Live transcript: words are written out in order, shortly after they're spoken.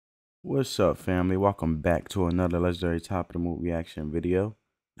What's up, family? Welcome back to another legendary top of the movie reaction video.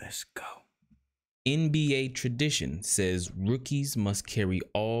 Let's go. NBA tradition says rookies must carry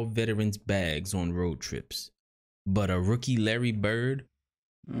all veterans' bags on road trips. But a rookie Larry Bird,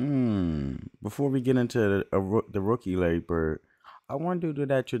 Before we get into the rookie Larry Bird, I wonder do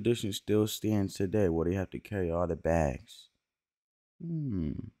that tradition still stands today, where they have to carry all the bags?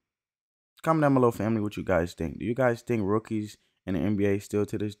 Hmm. Comment down below, family, what you guys think. Do you guys think rookies in the NBA still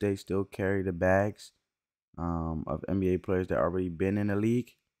to this day still carry the bags of NBA players that already been in the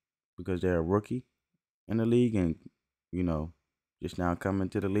league because they're a rookie in the league and you know just now coming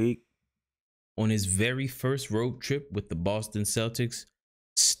to the league? on his very first road trip with the Boston Celtics,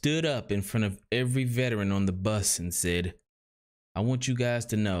 stood up in front of every veteran on the bus and said, I want you guys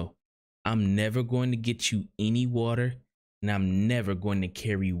to know I'm never going to get you any water and I'm never going to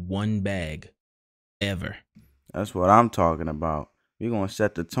carry one bag. Ever. That's what I'm talking about. We're going to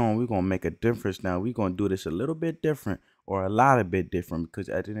set the tone. We're going to make a difference now. We're going to do this a little bit different or a lot of bit different because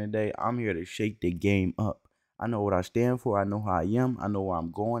at the end of the day, I'm here to shake the game up. I know what I stand for. I know how I am. I know where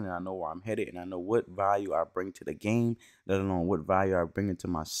I'm going and I know where I'm headed and I know what value I bring to the game, let alone what value I bring to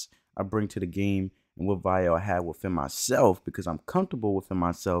the game and what value I have within myself because I'm comfortable within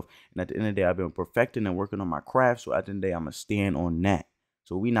myself. And at the end of the day, I've been perfecting and working on my craft. So at the end of the day, I'm going to stand on that.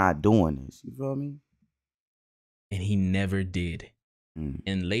 So we not doing this. You feel me? And he never did.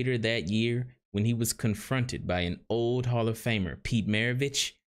 And later that year, when he was confronted by an old Hall of Famer, Pete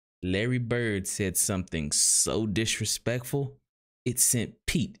Maravich, Larry Bird said something so disrespectful, it sent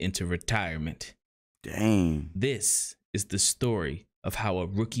Pete into retirement. Dang. This is the story of how a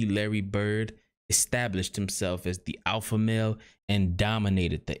rookie Larry Bird established himself as the alpha male and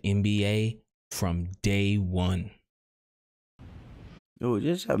dominated the NBA from day one. Yo,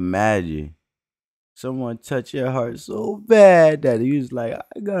 just imagine someone touch your heart so bad that he was like,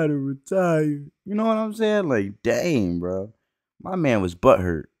 I gotta retire. You know what I'm saying? Like, dang, bro. My man was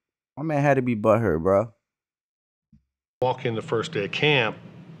butthurt. My man had to be butthurt, bro. Walk in the first day of camp,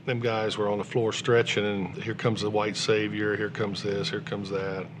 them guys were on the floor stretching, and here comes the white savior, here comes this, here comes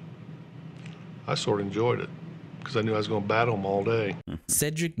that. I sort of enjoyed it because I knew I was going to battle them all day.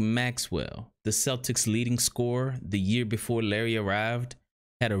 Cedric Maxwell, the Celtics' leading scorer the year before Larry arrived,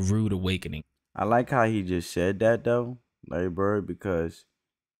 had a rude awakening. I like how he just said that, though, Larry Bird, because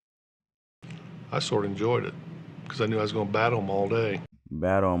I sort of enjoyed it because I knew I was going to battle them all day.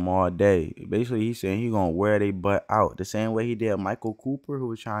 battle him all day. Basically, he's saying he gonna wear they butt out the same way he did Michael Cooper, who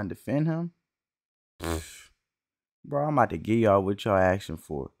was trying to defend him. Bro, I'm about to give y'all what y'all asking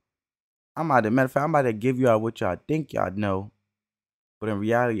for. Matter of fact, I'm about to give y'all what y'all think y'all know. But in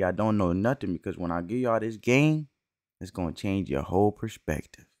reality, I don't know nothing because when I give y'all this game, it's going to change your whole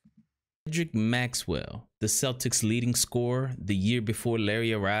perspective. Cedric Maxwell, the Celtics' leading scorer the year before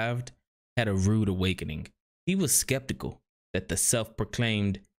Larry arrived, had a rude awakening. He was skeptical that the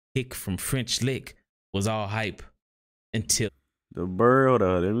self-proclaimed hick from French Lick was all hype until the bird,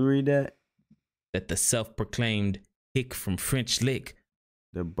 let me read that. That the self-proclaimed hick from French Lick.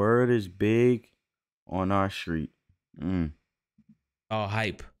 The bird is big on our street. All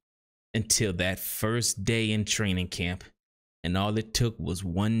hype until that first day in training camp. And all it took was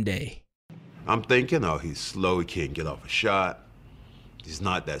one day. I'm thinking, oh, he's slow, he can't get off a shot. He's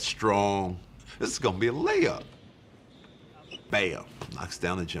not that strong. This is gonna be a layup. Bam, knocks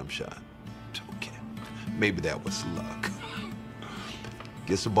down a jump shot. Okay, maybe that was luck.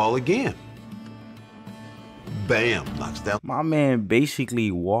 Gets the ball again. Bam, knocks down. My man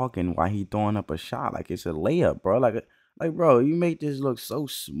basically walking while he throwing up a shot like it's a layup, bro. Like bro, you make this look so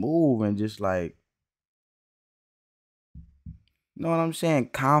smooth and just like, you know what I'm saying?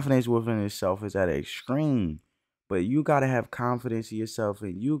 Confidence within itself is at an extreme. But you got to have confidence in yourself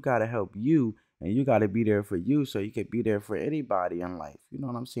and you got to help you and you got to be there for you so you can be there for anybody in life. You know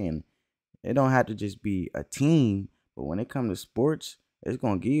what I'm saying? It don't have to just be a team. But when it comes to sports, it's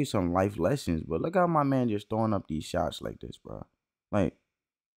going to give you some life lessons. But look how my man just throwing up these shots like this, bro. Like,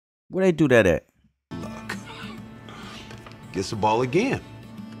 where they do that at? Luck. Gets the ball again.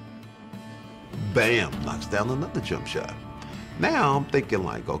 Bam, knocks down another jump shot. Now I'm thinking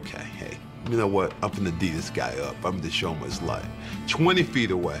like, okay, hey, you know what? I'm gonna D this guy up. I'm gonna show him what it's like. 20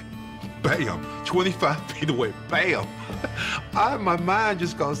 feet away, bam. 25 feet away, bam. My mind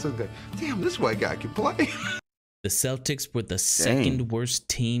just goes to, damn, this white guy can play. The Celtics were the second worst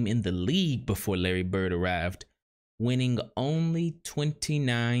team in the league before Larry Bird arrived, winning only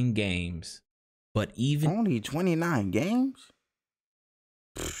 29 games. But even only 29 games?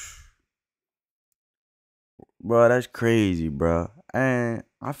 Bro, that's crazy, bro. And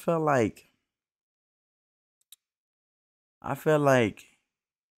I feel like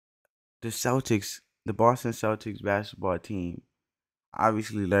the Boston Celtics basketball team,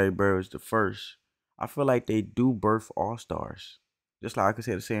 obviously Larry Bird was the first. I feel like they do birth all-stars. Just like I could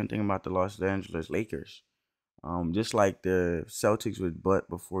say the same thing about the Los Angeles Lakers. Just like the Celtics with Butt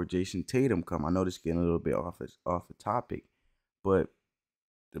before Jason Tatum come. I know this is getting a little bit off the topic, but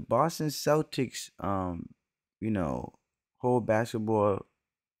the Boston Celtics, whole basketball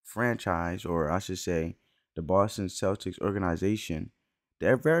franchise, or I should say, the Boston Celtics organization,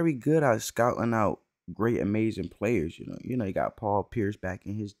 they're very good at scouting out great, amazing players. You got Paul Pierce back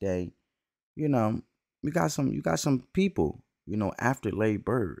in his day. You know, you got some people. After Larry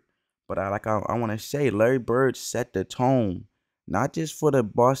Bird. But I want to say Larry Bird set the tone, not just for the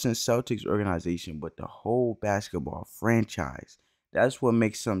Boston Celtics organization, but the whole basketball franchise. That's what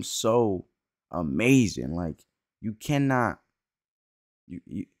makes them so amazing. Like you cannot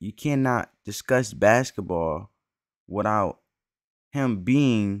discuss basketball without him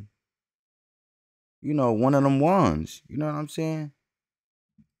being, one of them ones. You know what I'm saying?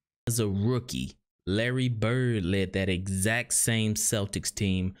 As a rookie, Larry Bird led that exact same Celtics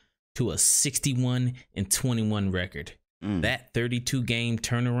team to a 61-21 record. That 32-game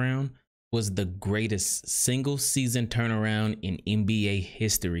turnaround was the greatest single-season turnaround in NBA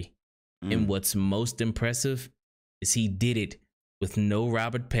history. And what's most impressive is he did it with no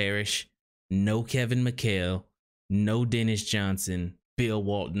Robert Parrish, no Kevin McHale, no Dennis Johnson, Bill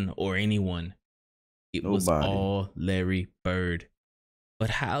Walton, or anyone. It was all Larry Bird. But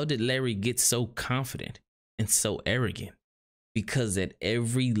how did Larry get so confident and so arrogant? Because at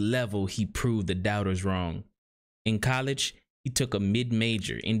every level, he proved the doubters wrong. In college, he took a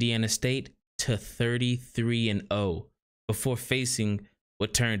mid-major, Indiana State, to 33-0 before facing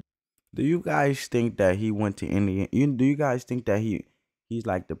what turned. Do you guys think that he went to Indiana? Do you guys think that he's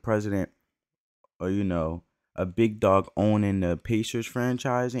like the president, or a big dog owning the Pacers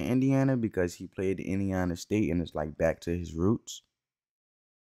franchise in Indiana because he played at Indiana State and it's like back to his roots?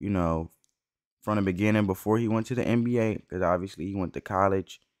 From the beginning before he went to the NBA, because obviously he went to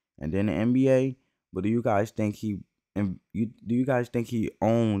college and then the NBA. But do you guys think he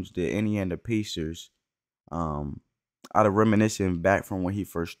owns the Indiana Pacers? Out of reminiscing back from when he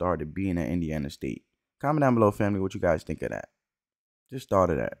first started being at Indiana State. Comment down below, family, what you guys think of that. Just thought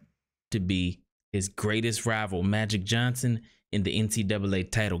of that. To be his greatest rival, Magic Johnson, in the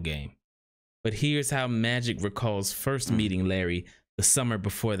NCAA title game. But here's how Magic recalls first meeting Larry the summer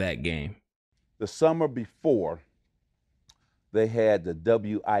before that game. The summer before, they had the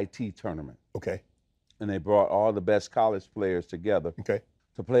WIT tournament. Okay. And they brought all the best college players together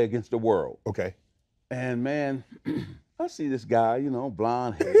to play against the world. Okay. And man, I see this guy,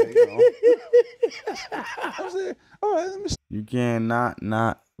 blonde hair, I said, all right, let me see. You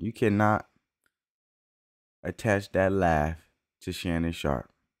cannot attach that laugh to Shannon Sharp.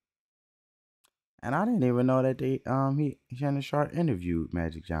 And I didn't even know that Shannon Sharp interviewed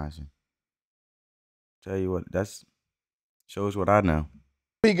Magic Johnson. Tell you what, that's shows what I know.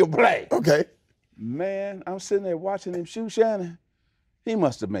 He can play. Okay. Man, I'm sitting there watching him shoot Shannon. He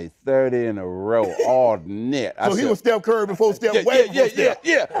must have made 30 in a row all net. So he was Steph Curry before Steph.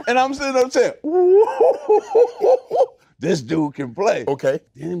 Yeah. And I'm sitting there saying, this dude can play. Okay.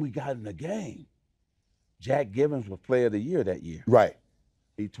 Then we got in the game. Jack Gibbons was player of the year that year. Right.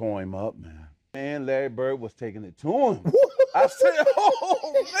 He tore him up, man. Man, Larry Bird was taking it to him. I said,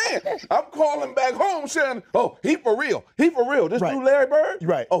 oh, man. I'm calling back home saying, oh, he for real. He for real. This dude, Larry Bird?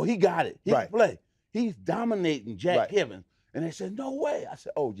 Right. Oh, he got it. He Right. can play. He's dominating Jack Gibbons. And they said, no way. I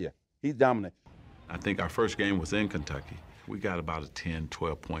said, oh, yeah, he's dominating. I think our first game was in Kentucky. We got about a 10,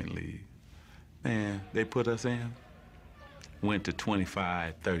 12-point lead. Man, they put us in, went to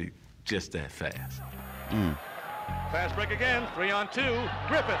 25, 30, just that fast. Fast break again, 3-on-2.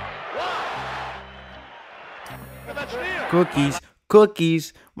 Griffith. Look at that steal.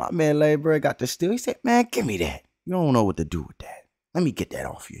 Cookies. My man Larry Bird got the steal. He said, man, give me that. You don't know what to do with that. Let me get that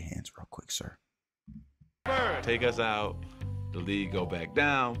off your hands real quick, sir. Bird. Take us out, the league go back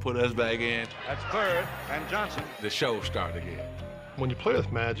down, put us back in. That's Bird and Johnson. The show start again. When you play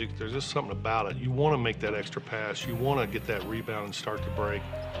with Magic, there's just something about it. You want to make that extra pass. You want to get that rebound and start to break.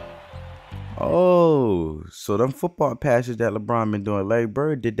 Oh, so them football passes that LeBron been doing, Larry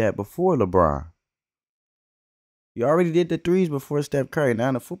Bird did that before LeBron. You already did the threes before Steph Curry.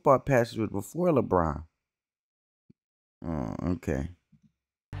 Now the football passes was before LeBron. Oh, okay.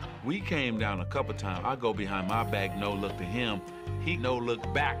 We came down a couple times. I go behind my back, no look to him. He no look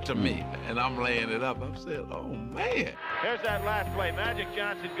back to me. And I'm laying it up. I'm saying, oh, man. Here's that last play. Magic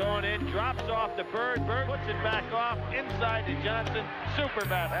Johnson going in, drops off to Bird. Bird puts it back off, inside to Johnson. Super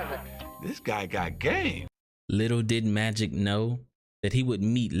basket. This guy got game. Little did Magic know that he would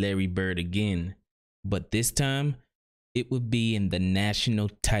meet Larry Bird again, but this time it would be in the national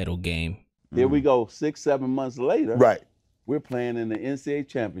title game. Here we go, 6-7 months later. Right. We're playing in the NCAA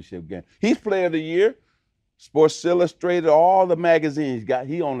championship game. He's player of the year. Sports Illustrated, all the magazines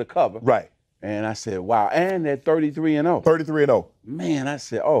he on the cover. Right. And I said, wow. And they're 33-0. 33-0. Man, I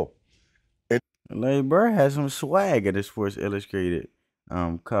said, oh. Larry Bird has some swag at the Sports Illustrated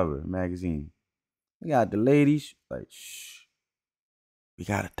cover magazine. We got the ladies like, shh. We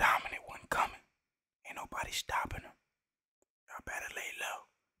got a dominant one coming. Ain't nobody stopping him. Y'all better lay low.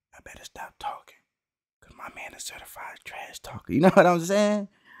 Y'all better stop talking. Cause my man is certified trash talker. You know what I'm saying?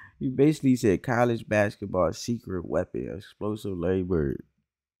 You basically said college basketball secret weapon, explosive Larry Bird.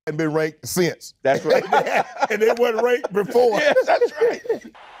 And been ranked since. That's right. And they weren't ranked before. Yes, that's right.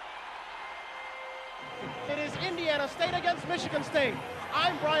 It is Indiana State against Michigan State.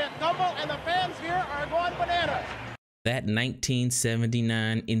 I'm Bryant Gumbel, and the fans here are going bananas. That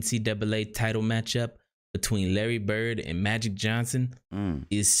 1979 NCAA title matchup between Larry Bird and Magic Johnson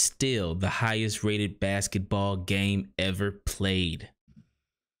is still the highest rated basketball game ever played.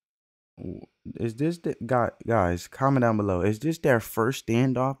 Is this the guys? Comment down below. Is this their first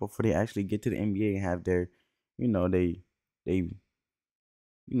standoff before they actually get to the NBA and have their,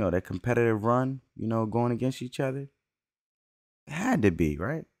 their competitive run? Going against each other. It had to be,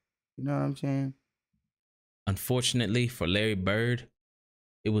 right? You know what I'm saying? Unfortunately for Larry Bird,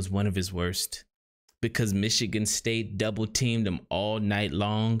 it was one of his worst because Michigan State double teamed him all night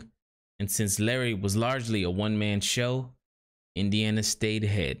long, and since Larry was largely a one-man show, Indiana State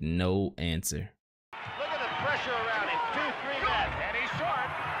had no answer. Look at the pressure around him. 2-3 men, and he's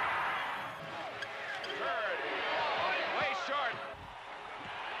short. Bird, way short.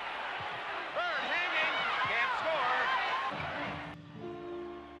 Bird hanging, can't score.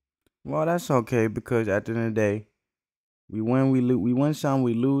 Well, that's okay because at the end of the day, we win, we lose, we win some,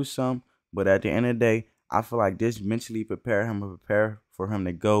 we lose some. But at the end of the day, I feel like this mentally prepare for him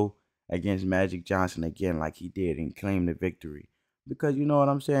to go against Magic Johnson again like he did and claim the victory. Because you know what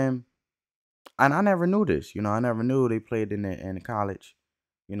I'm saying? And I never knew this. I never knew they played in the college,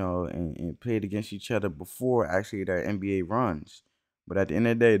 and played against each other before actually their NBA runs. But at the end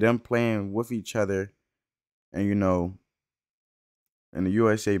of the day, them playing with each other and, in the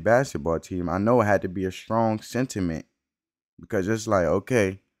USA basketball team, I know it had to be a strong sentiment because it's like,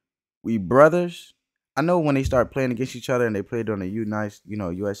 okay, we brothers. I know when they start playing against each other and they played on the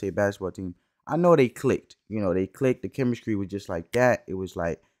USA basketball team, I know they clicked. They clicked. The chemistry was just like that. It was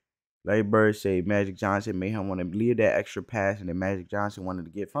like Larry Bird said Magic Johnson made him want to leave that extra pass, and then Magic Johnson wanted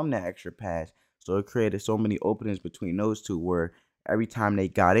to get from that extra pass. So it created so many openings between those two where every time they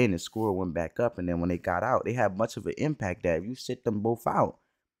got in, the score went back up. And then when they got out, they had much of an impact that if you sit them both out,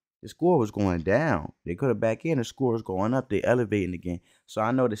 the score was going down. They could have back in, the score was going up. They elevating again. So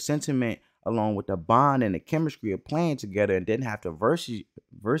I know the sentiment along with the bond and the chemistry of playing together and didn't have to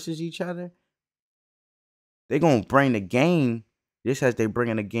versus each other. They're going to bring the game, just as they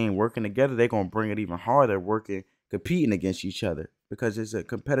bringing the game working together, they're going to bring it even harder competing against each other because it's a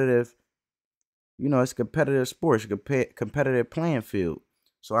competitive, it's a competitive sport, it's a competitive playing field.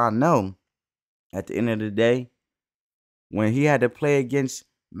 So I know at the end of the day, when he had to play against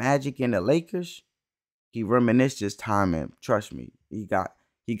Magic and the Lakers, he reminisced his time, and trust me, he got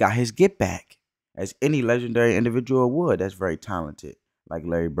his get back, as any legendary individual would that's very talented, like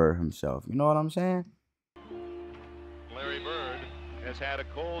Larry Bird himself. You know what I'm saying? Larry Bird has had a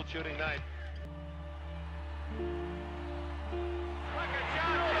cold shooting night.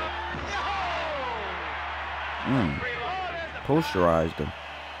 Posterized him.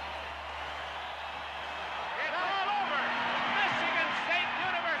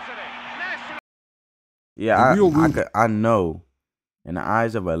 Yeah, I know. In the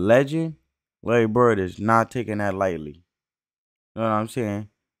eyes of a legend, Larry Bird is not taking that lightly. You know what I'm saying?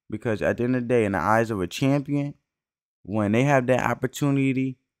 Because at the end of the day, in the eyes of a champion, when they have that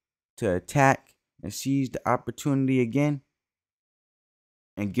opportunity to attack and seize the opportunity again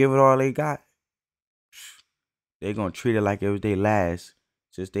and give it all they got, they're going to treat it like it was their last,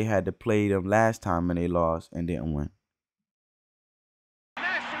 since they had to play them last time and they lost and didn't win.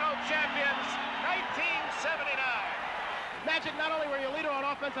 National champions, 1979. Magic, not only were you a leader on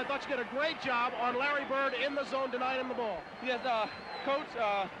offense, I thought you did a great job on Larry Bird in the zone denying the ball. Yes, Coach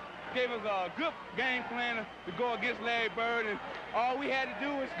gave us a good game plan to go against Larry Bird, and all we had to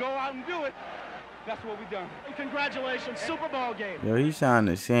do was go out and do it. That's what we done. And congratulations, Super Bowl game. Yo, he sound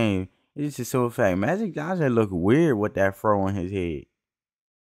the same. It's just so fact. Magic Johnson look weird with that fro on his head.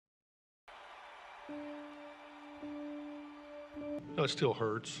 No, it still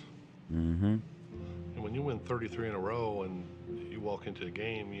hurts. Mm-hmm. And when you win 33 in a row and you walk into a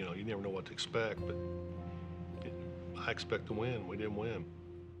game, you know, you never know what to expect, but I expect to win. We didn't win.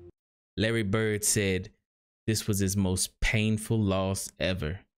 Larry Bird said this was his most painful loss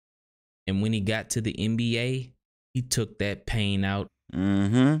ever. And when he got to the NBA, he took that pain out.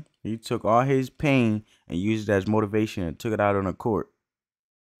 He took all his pain and used it as motivation and took it out on the court.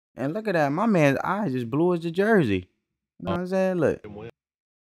 And look at that. My man's eyes just blue as the jersey. You know what I'm saying? Look.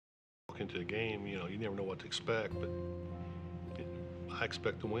 Walk into the game, you know, you never know what to expect, but I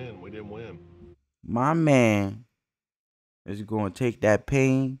expect to win. We didn't win. My man is going to take that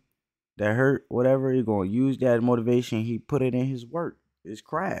pain, that hurt, whatever. He's going to use that as motivation. He put it in his work, his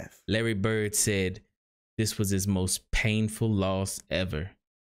craft. Larry Bird said this was his most painful loss ever.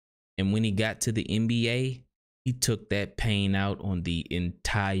 And when he got to the NBA, he took that pain out on the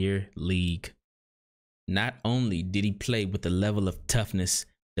entire league. Not only did he play with a level of toughness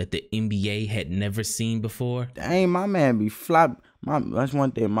that the NBA had never seen before. Dang, my man be flop. That's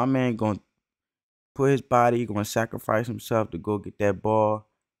one thing. My man going to put his body, going to sacrifice himself to go get that ball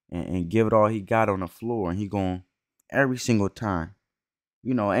and give it all he got on the floor. And he going every single time.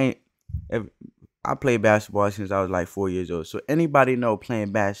 You know, I played basketball since I was like 4 years old. So anybody know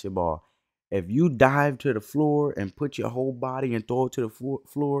playing basketball, if you dive to the floor and put your whole body and throw it to the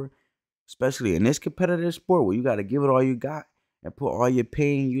floor, especially in this competitive sport where you got to give it all you got and put all your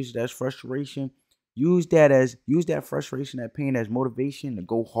pain, use it as frustration, use that frustration, that pain as motivation to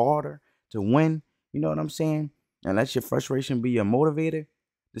go harder, to win. You know what I'm saying? And let your frustration be your motivator.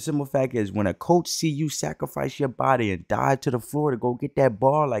 The simple fact is when a coach see you sacrifice your body and dive to the floor to go get that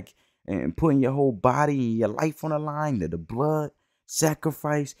ball, like, and putting your whole body and your life on the line, the blood,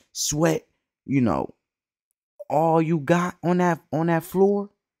 sacrifice, sweat, you know, all you got on that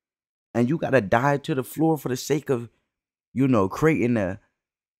floor, and you gotta dive to the floor for the sake of, you know, creating a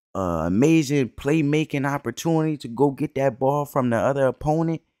amazing playmaking opportunity to go get that ball from the other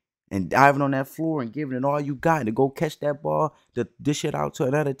opponent and diving on that floor and giving it all you got to go catch that ball, to dish it out to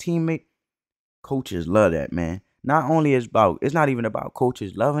another teammate. Coaches love that, man. Not only it's not even about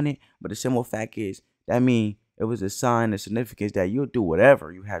coaches loving it, but the simple fact is that means it was a sign of significance that you'll do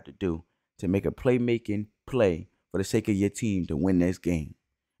whatever you have to do to make a playmaking play for the sake of your team to win this game.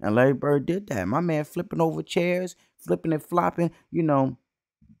 And Larry Bird did that. My man flipping over chairs, flipping and flopping, you know.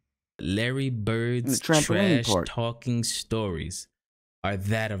 Larry Bird's trash talking stories are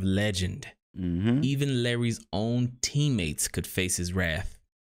that of legend. Even Larry's own teammates could face his wrath.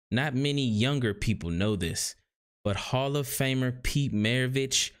 Not many younger people know this, but Hall of Famer Pete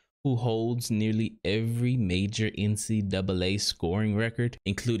Maravich, who holds nearly every major NCAA scoring record,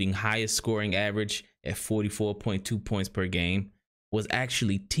 including highest scoring average at 44.2 points per game, was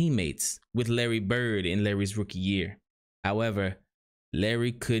actually teammates with Larry Bird in Larry's rookie year. However,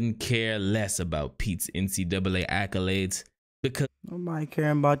 Larry couldn't care less about Pete's NCAA accolades because nobody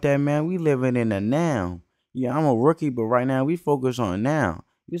caring about that, man. We living in the now. Yeah, I'm a rookie, but right now we focus on now.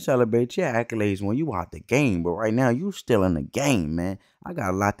 You celebrate your accolades when you out the game, but right now you still in the game, man. I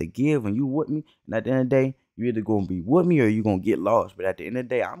got a lot to give and you with me. And at the end of the day, you either gonna be with me or you gonna get lost. But at the end of the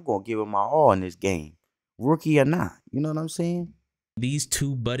day, I'm gonna give it my all in this game, rookie or not. You know what I'm saying? These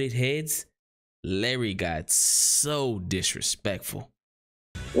two butted heads, Larry got so disrespectful.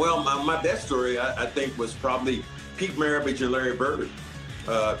 Well, my best story, I think, was probably Pete Maravich and Larry Bird.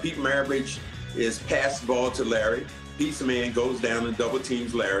 Pete Maravich is pass the ball to Larry. Pete's man goes down and double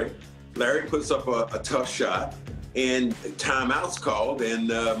teams Larry. Larry puts up a tough shot, and timeout's called,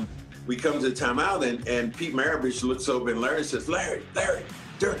 and we come to the timeout, and Pete Maravich looks over, and Larry says, Larry,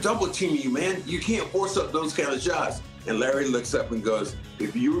 they're double teaming you, man. You can't force up those kind of shots. And Larry looks up and goes,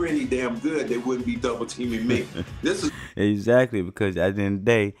 if you were any damn good, they wouldn't be double teaming me. This is exactly, because at the end of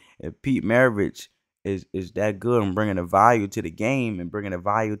the day, if Pete Maravich is that good and bringing a value to the game and bringing a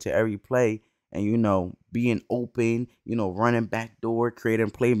value to every play, and, you know, being open, you know, running back door,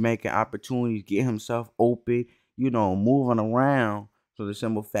 creating playmaking opportunities, get himself open, you know, moving around. So the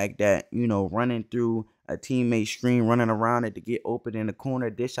simple fact that, you know, running through a teammate screen, running around it to get open in the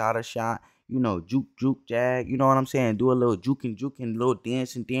corner, dish out a shot, you know, juke, jag, you know what I'm saying? Do a little juking, little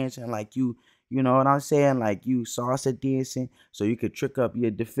dancing like you know what I'm saying? Like you salsa dancing so you could trick up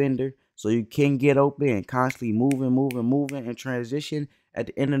your defender so you can get open and constantly moving and transition. At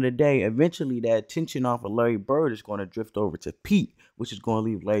the end of the day, eventually that attention off of Larry Bird is going to drift over to Pete, which is going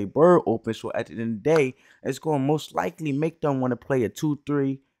to leave Larry Bird open. So at the end of the day, it's going to most likely make them want to play a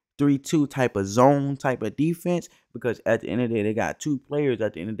 2-3, 3-2 type of zone type of defense, because at the end of the day, they got two players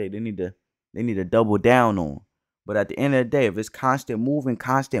at the end of the day they need to double down on. But at the end of the day, if it's constant moving,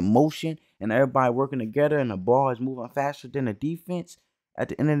 constant motion, and everybody working together and the ball is moving faster than the defense, at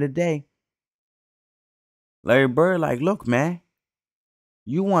the end of the day, Larry Bird, like, look, man,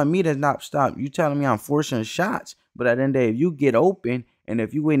 you want me to not stop. You telling me I'm forcing shots, but at the end of the day, if you get open and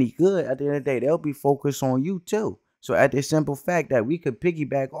if you any good, at the end of the day, they'll be focused on you too. So at the simple fact that we could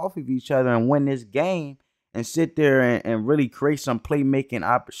piggyback off of each other and win this game and sit there and really create some playmaking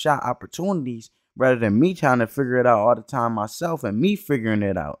shot opportunities rather than me trying to figure it out all the time myself and me figuring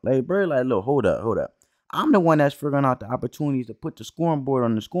it out. Larry Bird, like, look, hold up. I'm the one that's figuring out the opportunities to put the scoring board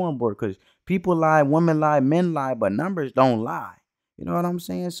on the scoring board because people lie, women lie, men lie, but numbers don't lie. You know what I'm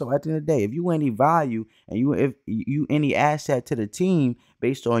saying? So at the end of the day, if you any value and if you any asset to the team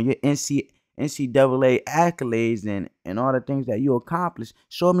based on your NCAA accolades and all the things that you accomplished,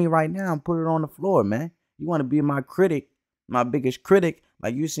 show me right now and put it on the floor, man. You want to be my critic, my biggest critic,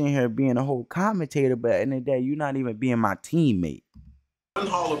 like you sitting here being a whole commentator, but at the end of the day, you're not even being my teammate. One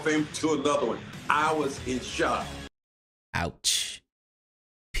Hall of Fame to another one. I was in shock. Ouch.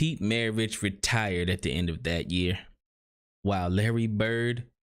 Pete Maravich retired at the end of that year, while Larry Bird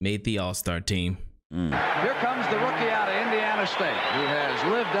made the All-Star team. Here comes the rookie out of Indiana State, who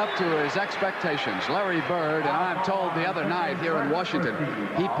has lived up to his expectations. Larry Bird, and I'm told the other night here in Washington,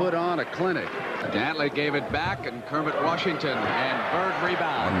 he put on a clinic. Dantley gave it back, and Kermit Washington, and Bird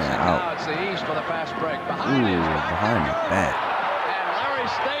rebounds. And now it's the East for the fast break. Behind the back. And Larry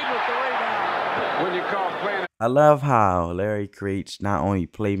stayed with the rebound. When you call playing. I love how Larry creates not only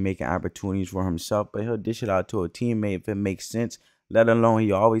playmaking opportunities for himself, but he'll dish it out to a teammate if it makes sense. Let alone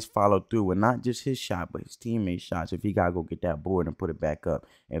he always follow through with not just his shot, but his teammates' shots if he got to go get that board and put it back up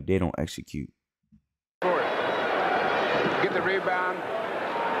if they don't execute. Get the rebound,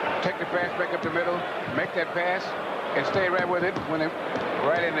 take the pass back up the middle, make that pass, and stay right with it when it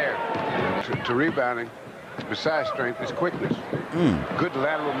right in there. To rebounding, besides strength, is quickness. Good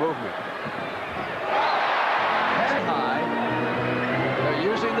lateral movement. High. They're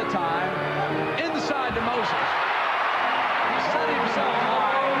using the time inside to Moses. Set himself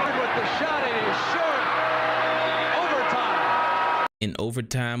high with the shot, and he's short. Overtime. In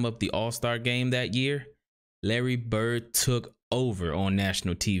overtime of the All-Star game that year, Larry Bird took over on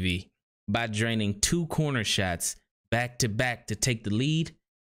national TV. By draining 2 corner shots back-to-back to take the lead,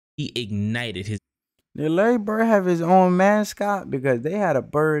 he ignited his... Did Larry Bird have his own mascot? Because they had a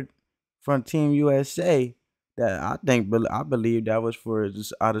bird from Team USA that I believe that was for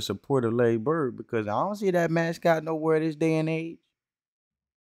just out of support of Larry Bird, because I don't see that mascot nowhere this day and age.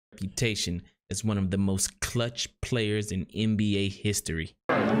 Reputation as one of the most clutch players in NBA history.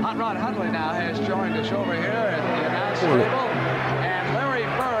 Hot Rod Hundley now has joined us over here at the announce table, and Larry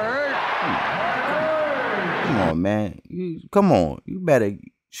Bird. Come on, man. Come on. You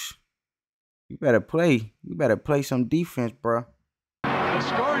better play some defense, bro. The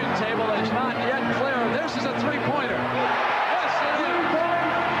scoring table is not yet clear. This is a three-pointer. Yes, it is.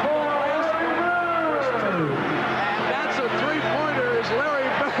 And that's a three-pointer. Is Larry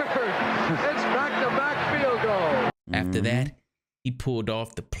Bird. It's back-to-back field goal. After that, he pulled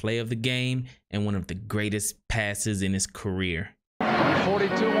off the play of the game and one of the greatest passes in his career.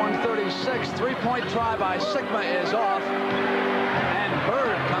 142-136. Three-point try by Sigma is off. And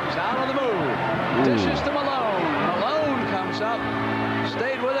Bird comes out on the move. Dishes to Malone. Malone comes up.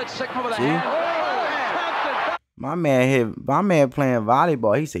 Stayed with it. Sigma with a hand. My man playing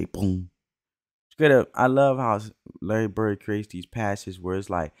volleyball. He say boom. Straight up. I love how Larry Bird creates these passes where it's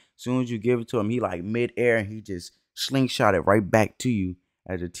like, as soon as you give it to him, he like mid-air and he just slingshot it right back to you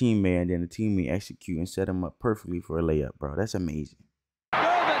as a teammate, and then the teammate execute and set him up perfectly for a layup, bro. That's amazing.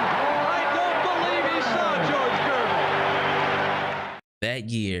 I don't believe he saw George Gervin. That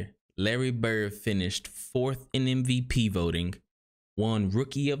year, Larry Bird finished 4th in MVP voting, won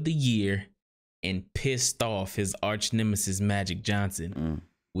Rookie of the Year, and pissed off his arch nemesis Magic Johnson,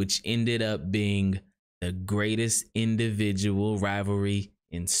 which ended up being the greatest individual rivalry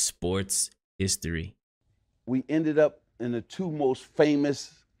in sports history. We ended up in the 2 most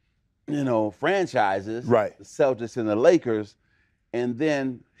famous, franchises, right? The Celtics and the Lakers. And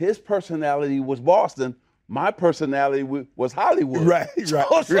then his personality was Boston. My personality was Hollywood. Right.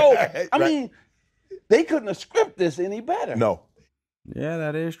 I mean, they couldn't have scripted this any better. No. Yeah,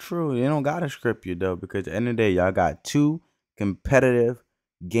 that is true. They don't gotta script you though, because at the end of the day, y'all got 2 competitive,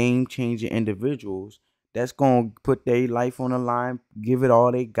 game-changing individuals that's gonna put their life on the line, give it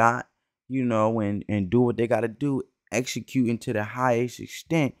all they got, and do what they gotta do, executing to the highest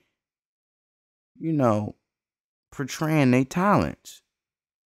extent, portraying their talents.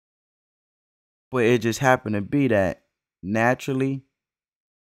 But it just happened to be that naturally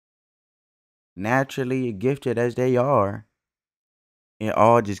gifted as they are, it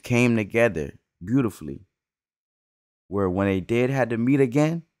all just came together beautifully. Where when they had to meet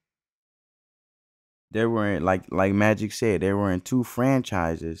again, they were in, like Magic said, they were in two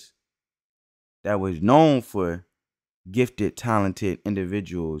franchises that was known for gifted, talented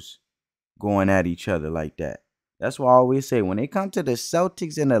individuals going at each other like that. That's why I always say when they come to the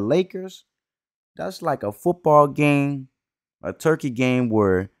Celtics and the Lakers, that's like a football game, a turkey game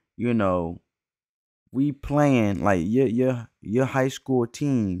where, you know, we playing like your high school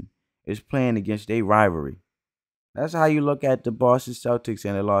team is playing against a rivalry. That's how you look at the Boston Celtics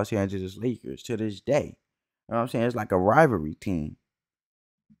and the Los Angeles Lakers to this day. You know what I'm saying? It's like a rivalry team.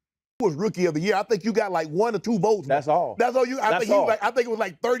 Was rookie of the year. I think you got like 1 or 2 votes. That's all. That's all you. I think it was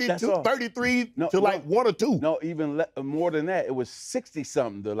like 32, 33 to like 1 or 2. No, even more than that. It was 60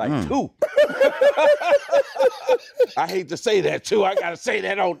 something to like 2. I hate to say that too. I gotta say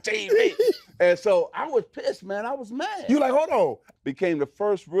that on TV. And so I was pissed, man. I was mad. You like, hold on. Became the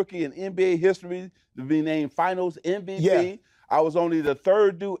first rookie in NBA history to be named Finals MVP. Yeah. I was only the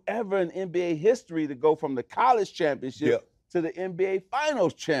 3rd dude ever in NBA history to go from the college championship to the NBA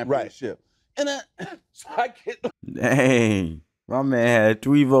Finals championship. Right. And so I get. Dang, my man had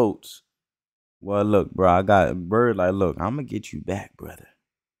 3 votes. Well, look, bro, I got Bird like, look, I'm gonna get you back, brother.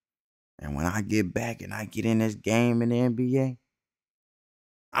 And when I get back and I get in this game in the NBA,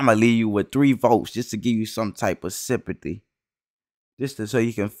 I'm gonna leave you with 3 votes just to give you some type of sympathy. So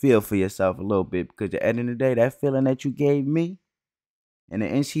you can feel for yourself a little bit. Because at the end of the day, that feeling that you gave me in the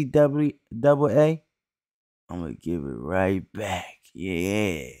NCAA, I'm gonna give it right back.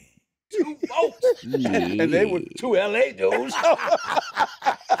 Yeah. 2 votes. Yeah. And they were 2 LA dudes.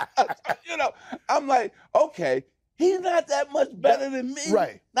 You know, I'm like, okay, he's not that much better than me.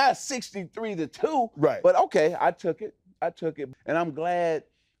 Right. Not 63 to 2. Right. But okay, I took it. And I'm glad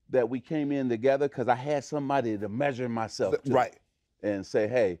that we came in together because I had somebody to measure myself to. Right. And say,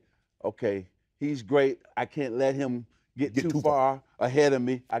 hey, okay, he's great. I can't let him get too far ahead of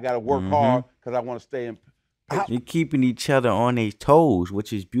me. I got to work hard because I want to stay in. You're keeping each other on their toes,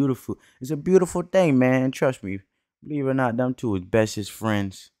 which is beautiful. It's a beautiful thing, man. And trust me, believe it or not, them two is bestest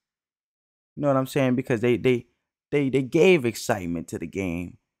friends. You know what I'm saying? Because they gave excitement to the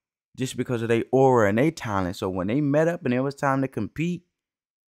game just because of their aura and their talent. So when they met up and it was time to compete,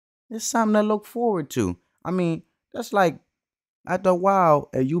 it's something to look forward to. I mean, that's like after a while,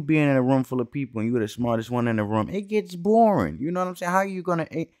 you being in a room full of people and you're the smartest one in the room, it gets boring. You know what I'm saying? How are you gonna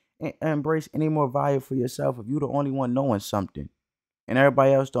embrace any more value for yourself if you're the only one knowing something and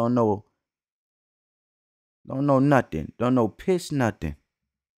everybody else don't know nothing, don't know piss nothing?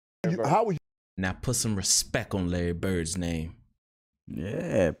 How would you? Now put some respect on Larry Bird's name.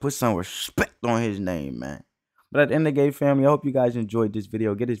 Yeah, put some respect on his name, man. But at the end of the day, family, I hope you guys enjoyed this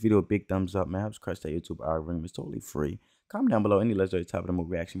video. Get this video a big thumbs up, man. Helps crush that YouTube algorithm. It's totally free. Comment down below any legendary type of the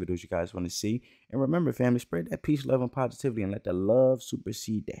movie reaction videos you guys want to see. And remember, family, spread that peace, love, and positivity and let the love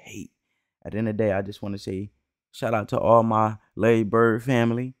supersede the hate. At the end of the day, I just want to say shout out to all my Larry Bird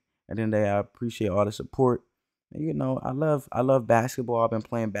family. At the end of the day, I appreciate all the support. And, you know, I love basketball. I've been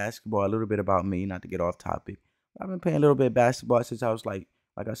playing basketball. A little bit about me, not to get off topic. I've been playing a little bit of basketball since I was like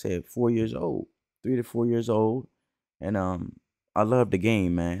I said, 4 years old, 3 to 4 years old. And I love the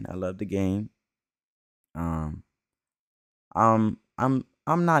game, man. I love the game. I'm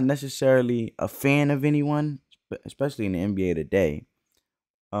not necessarily a fan of anyone, especially in the NBA today.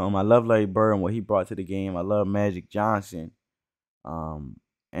 I love Larry Bird and what he brought to the game. I love Magic Johnson. And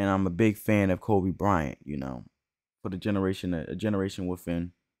I'm a big fan of Kobe Bryant, you know. For the generation, a generation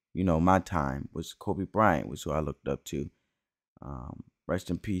within, you know, my time was Kobe Bryant was who I looked up to. Rest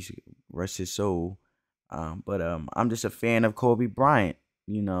in peace, rest his soul. But I'm just a fan of Kobe Bryant,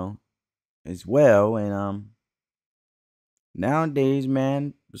 you know, as well. And nowadays,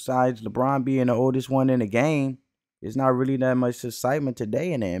 man, besides LeBron being the oldest one in the game, there's not really that much excitement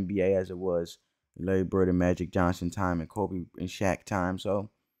today in the NBA as it was Larry Bird and Magic Johnson time and Kobe and Shaq time. So,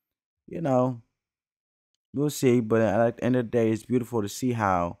 you know, we'll see. But at the end of the day, it's beautiful to see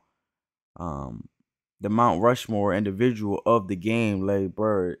how the Mount Rushmore individual of the game, Larry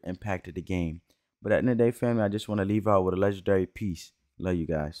Bird, impacted the game. But at the end of the day, family, I just want to leave out with a legendary piece. Love you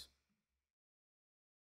guys.